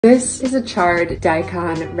This is a charred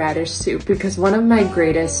daikon radish soup because one of my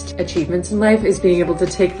greatest achievements in life is being able to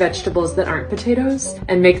take vegetables that aren't potatoes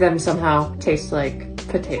and make them somehow taste like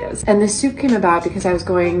potatoes. And this soup came about because I was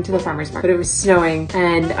going to the farmer's market. It was snowing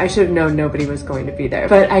and I should have known nobody was going to be there.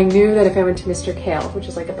 But I knew that if I went to Mr. Kale, which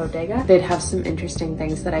is like a bodega, they'd have some interesting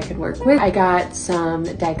things that I could work with. I got some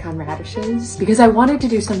daikon radishes because I wanted to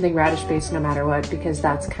do something radish based no matter what, because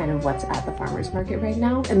that's kind of what's at the farmer's market right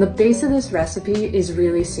now. And the base of this recipe is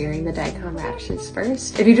really searing the daikon radishes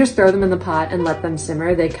first. If you just throw them in the pot and let them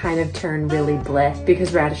simmer, they kind of turn really bleh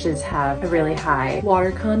because radishes have a really high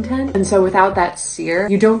water content. And so without that sear,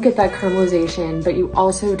 you don't get that caramelization, but you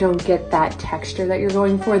also don't get that texture that you're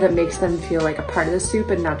going for that makes them feel like a part of the soup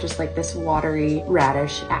and not just like this watery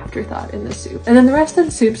radish afterthought in the soup. And then the rest of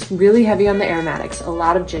the soup's really heavy on the aromatics, a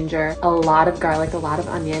lot of ginger, a lot of garlic, a lot of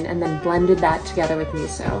onion, and then blended that together with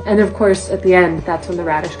miso. And of course, at the end, that's when the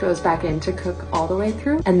radish goes back in to cook all the way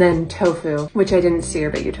through. And then tofu, which I didn't sear,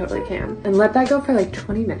 but you totally can. And let that go for like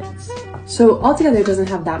 20 minutes. So altogether, it doesn't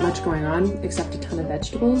have that much going on except a ton of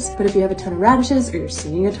vegetables. But if you have a ton of radishes or you're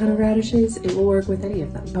seeing a ton of radishes, it will work with any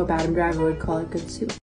of them. Hope Adam Driver would call it good soup.